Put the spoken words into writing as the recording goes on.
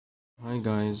Hi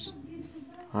guys,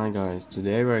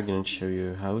 today we're going to show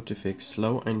you how to fix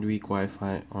slow and weak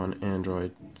Wi-Fi on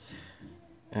Android.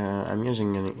 I'm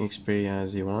using an Xperia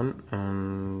Z1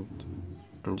 and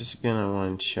I'm just gonna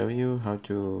want to show you how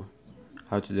to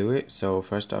do it. So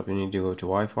first up, you need to go to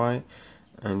Wi-Fi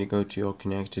and you go to your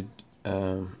connected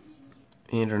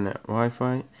internet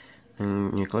Wi-Fi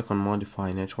and you click on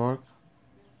modify network,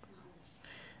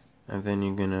 and then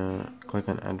you're gonna click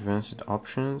on advanced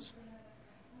options.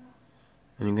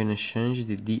 And you're gonna change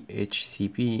the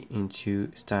DHCP into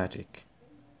static.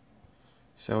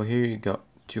 So here you got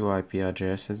two IP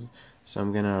addresses. So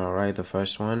I'm gonna write the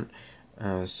first one,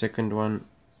 second one.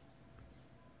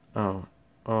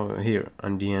 Here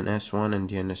on DNS1 and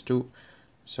DNS2.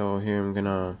 So here I'm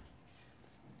gonna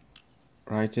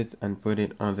write it and put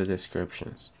it on the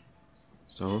descriptions.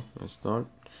 So let's start.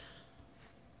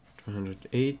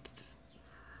 208.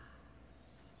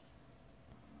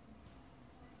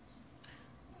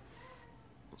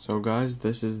 So guys,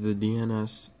 this is the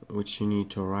DNS which you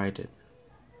need to write it.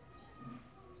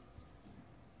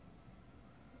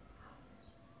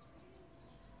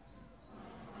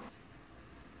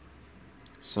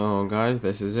 So guys,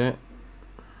 this is it.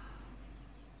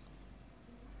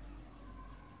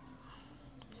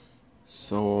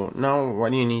 So now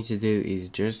what you need to do is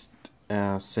just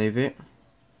save it,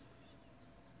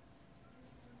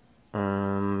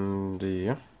 and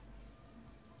yeah,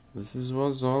 this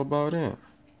was all about it.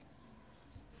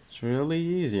 It's really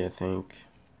easy, I think.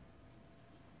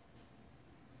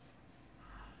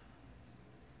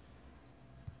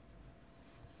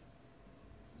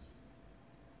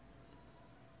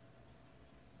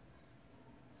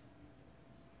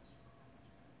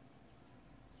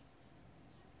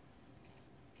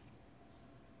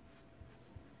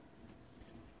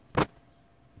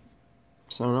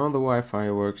 So now the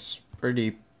Wi-Fi works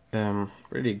pretty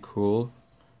cool.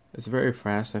 It's very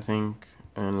fast, I think,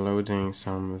 and loading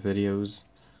some videos.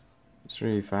 It's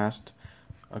really fast.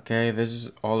 Okay, this is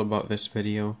all about this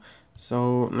video.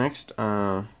 So next,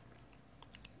 so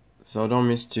don't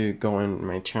miss to go on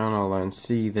my channel and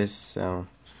see this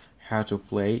how to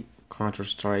play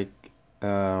Counter-Strike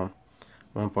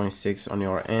 1.6 on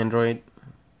your Android.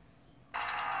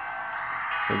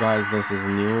 So guys, this is a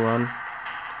new one.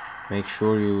 Make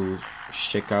sure you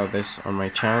check out this on my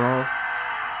channel.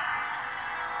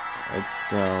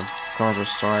 It's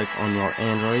Counter-Strike on your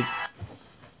Android.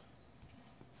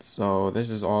 So this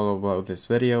is all about this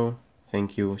video.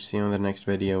 Thank you. See you on the next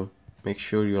video. Make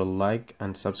sure you like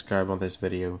and subscribe on this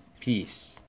video. Peace.